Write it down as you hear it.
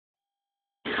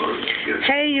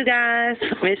Hey, you guys,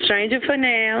 Miss Stranger for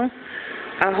now.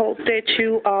 I hope that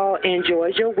you all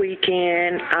enjoyed your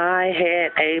weekend. I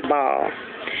had a ball.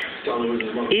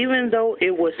 Even though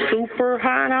it was super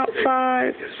hot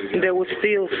outside, there was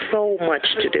still so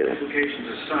much to do.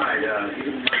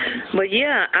 But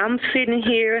yeah, I'm sitting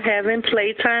here having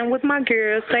playtime with my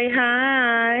girls. Say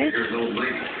hi.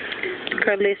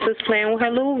 Carlissa's playing with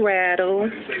her little rattle.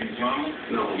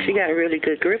 She got a really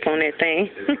good grip on that thing.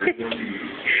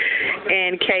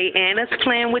 And Kay Anna's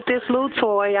playing with this little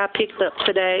toy I picked up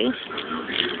today.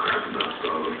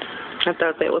 I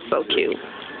thought that was so cute.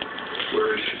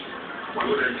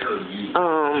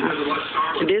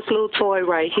 This little toy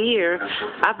right here,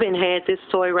 I've been had this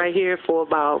toy right here for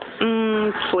about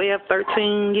 12,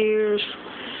 13 years.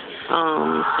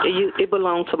 It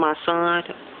belonged to my son,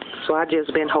 so I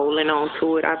just been holding on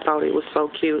to it. I thought it was so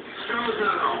cute.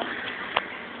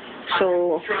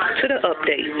 So, to the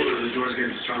update.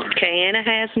 Kayana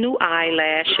has new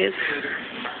eyelashes.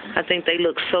 I think they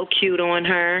look so cute on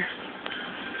her.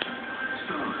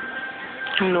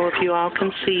 I don't know if you all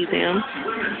can see them.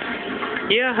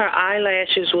 Yeah, her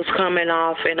eyelashes was coming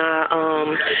off, and I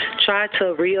tried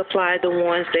to reapply the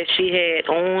ones that she had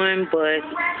on, but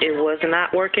it was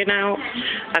not working out.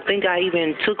 I think I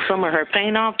even took some of her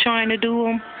paint off trying to do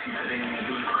them.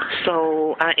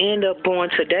 So I ended up going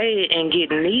today and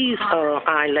getting these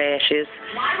eyelashes,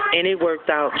 and it worked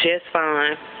out just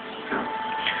fine.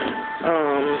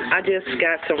 I just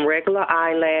got some regular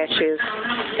eyelashes,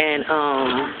 and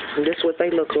this is what they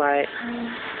look like.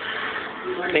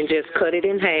 And just cut it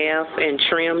in half and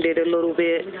trimmed it a little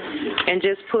bit, and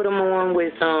just put them on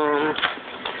with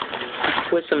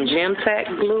some gem tack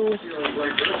glue.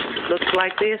 Looks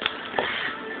like this.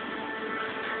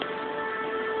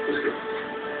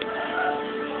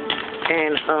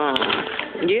 And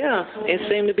yeah, it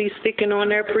seemed to be sticking on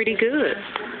there pretty good.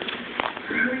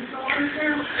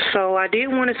 So I did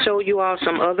want to show you all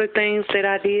some other things that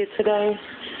I did today.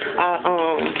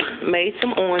 I made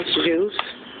some orange juice.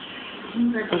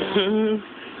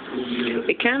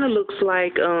 It kind of looks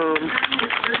like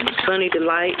Sunny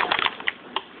Delight.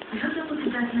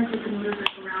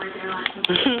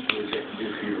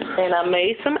 And I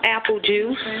made some apple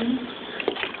juice.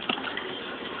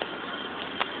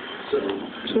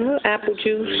 Some little apple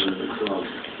juice.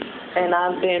 And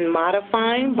I've been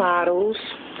modifying bottles.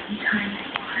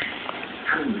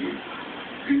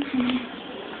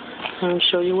 Let me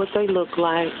show you what they look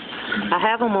like. I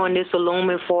have them on this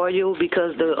aluminum foil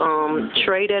because the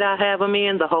tray that I have them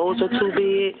in, the holes are too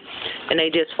big, and they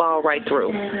just fall right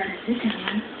through.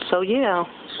 So yeah,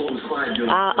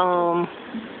 I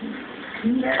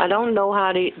don't know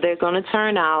how they're going to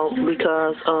turn out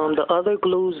because the other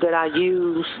glues that I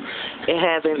use, it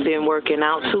haven't been working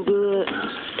out too good.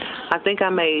 I think I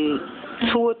made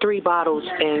 2 or 3 bottles,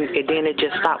 and then it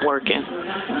just stopped working.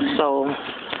 So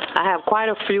I have quite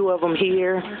a few of them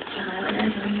here.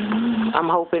 I'm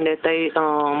hoping that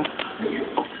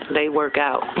they work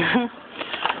out.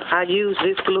 I use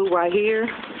this glue right here.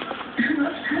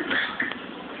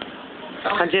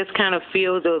 I just kind of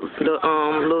feel the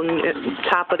little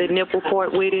top of the nipple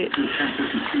part with it.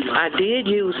 I did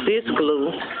use this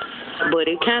glue, but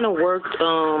it kind of worked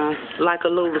like a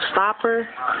little stopper,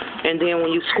 and then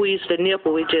when you squeeze the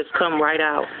nipple, it just come right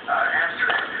out.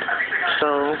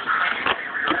 So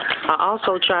I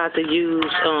also tried to use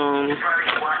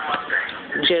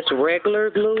just regular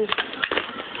glue.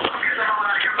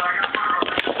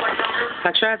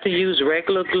 I tried to use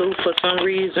regular glue for some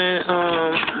reason.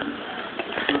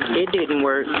 It didn't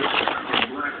work.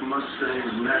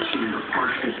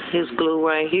 This glue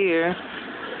right here.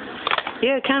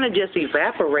 Yeah, it kind of just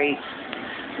evaporates.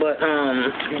 But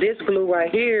this glue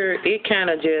right here, it kind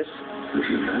of just,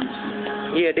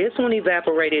 yeah, this one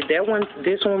evaporated.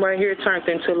 This one right here turned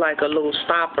into like a little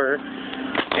stopper,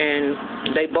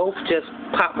 and they both just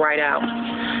pop right out.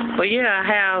 But yeah, I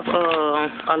have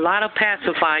a lot of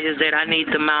pacifiers that I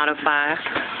need to modify.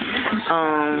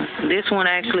 This one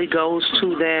actually goes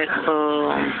to that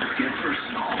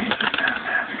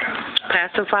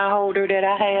pacifier holder that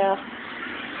I have.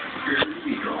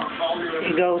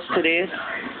 It goes to this.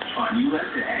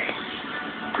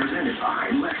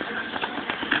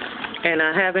 And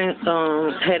I haven't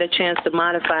had a chance to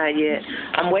modify it yet.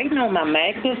 I'm waiting on my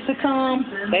magnets to come.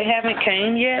 They haven't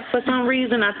came yet for some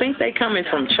reason. I think they coming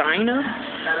from China.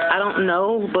 I don't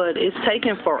know, but it's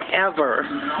taking forever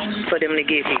for them to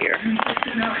get here.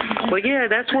 But yeah,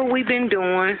 that's what we've been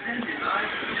doing.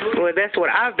 Well, that's what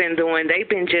I've been doing. They've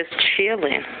been just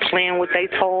chilling, playing with their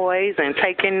toys and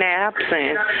taking naps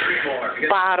and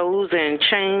bottles and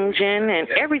changing and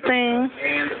everything.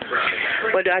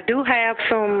 But I do have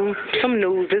some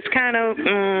news. It's kind of,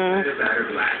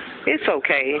 it's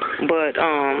okay. But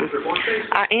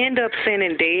I end up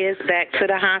sending Des back to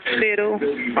the hospital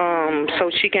so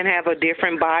she can have a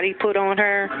different body put on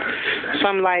her.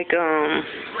 Some like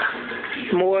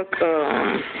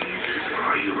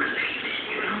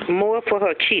more for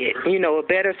her kid, you know, a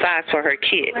better size for her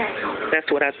kid. That's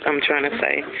what I'm trying to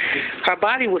say. Her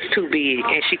body was too big,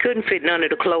 and she couldn't fit none of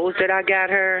the clothes that I got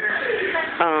her.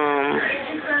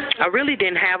 I really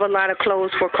didn't have a lot of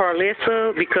clothes for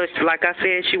Carlissa because, like I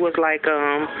said, she was like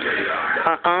an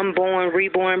unplanned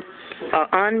reborn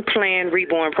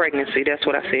pregnancy. That's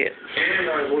what I said.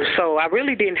 So I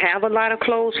really didn't have a lot of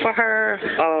clothes for her.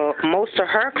 Most of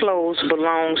her clothes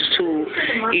belongs to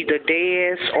either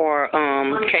Des or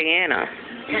Kayana.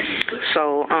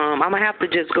 So I'm going to have to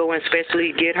just go and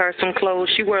specially get her some clothes.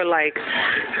 She wear like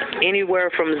anywhere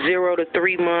from 0 to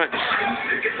 3 months.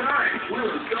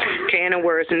 Kayana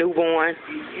wears newborn.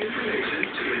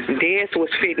 Des was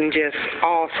fitting just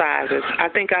all sizes. I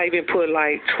think I even put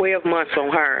like 12 months on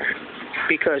her.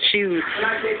 Because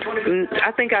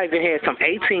I think I even had some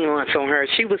 18 months on her.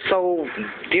 She was so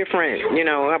different, you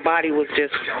know, her body was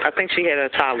just, I think she had a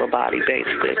toddler body,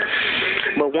 basically.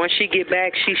 But once she get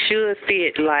back, she should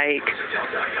fit, like,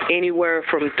 anywhere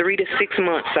from 3 to 6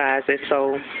 month sizes.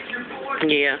 So,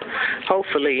 yeah,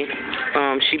 hopefully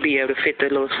she'll be able to fit the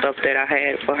little stuff that I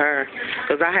had for her.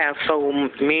 Because I have so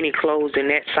many clothes in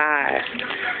that size.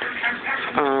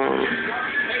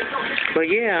 But,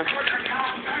 yeah.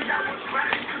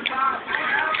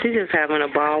 She's just having a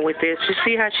ball with this. You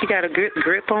see how she got a good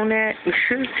grip on that?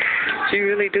 She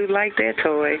really do like that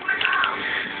toy.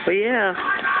 But yeah,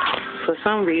 for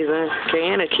some reason,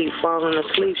 Diana keeps falling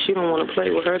asleep. She don't want to play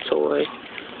with her toy.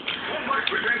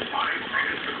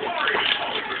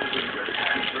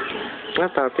 I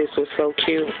thought this was so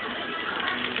cute.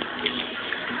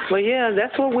 But yeah,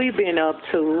 that's what we've been up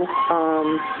to.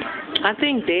 I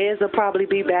think Des will probably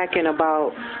be back in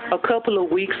about a couple of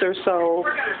weeks or so.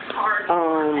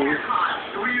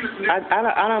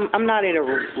 I'm not in a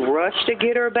rush to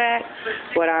get her back,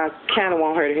 but I kind of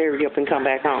want her to hurry up and come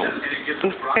back home.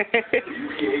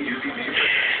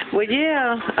 But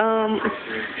yeah, I'm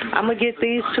going to get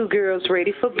these two girls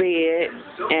ready for bed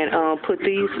and put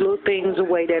these little things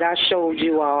away that I showed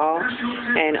you all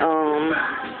and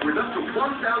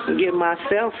get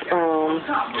myself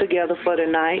together for the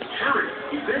night.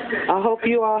 I hope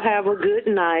you all have a good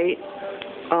night.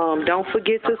 Don't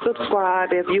forget to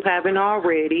subscribe if you haven't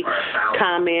already.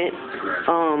 Comment.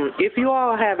 If you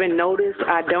all haven't noticed,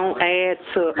 I don't add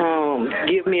to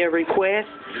give me a request.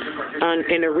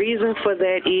 And the reason for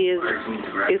that is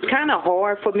it's kind of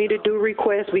hard for me to do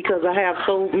requests because I have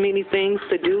so many things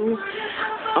to do.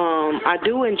 I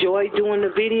do enjoy doing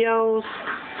the videos,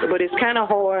 but it's kind of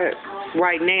hard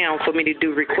right now for me to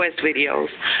do request videos.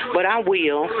 But I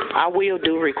will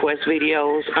do request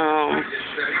videos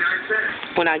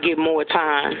when I get more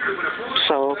time.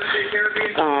 So,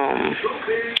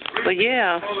 but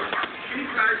yeah.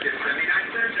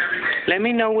 Let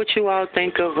me know what you all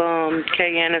think of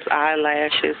Kayana's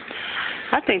eyelashes.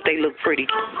 I think they look pretty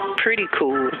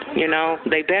cool, you know.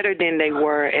 They better than they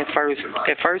were at first.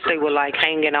 At first they were like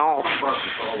hanging off.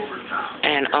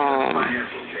 And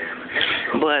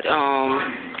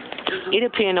it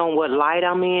depends on what light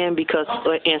I'm in because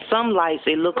in some lights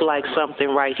it look like something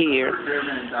right here.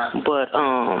 But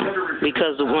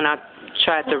because when I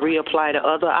tried to reapply the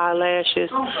other eyelashes,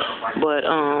 but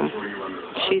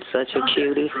she's such a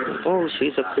cutie. Oh,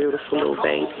 she's a beautiful little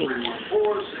baby.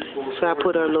 So I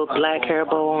put her little black hair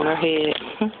bow on her head.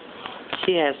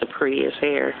 She has the prettiest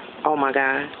hair. Oh my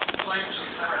God.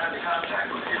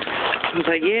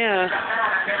 But yeah,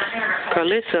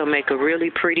 Carlissa will make a really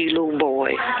pretty little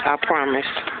boy. I promise.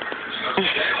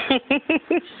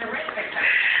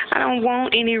 I don't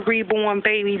want any reborn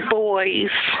baby boys,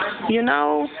 you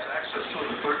know?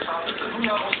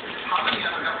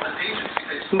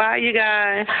 Bye, you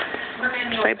guys.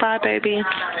 Say bye, baby.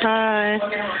 Bye.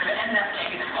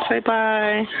 Say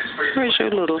bye. Where's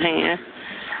your little hand?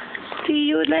 See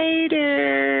you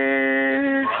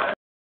later.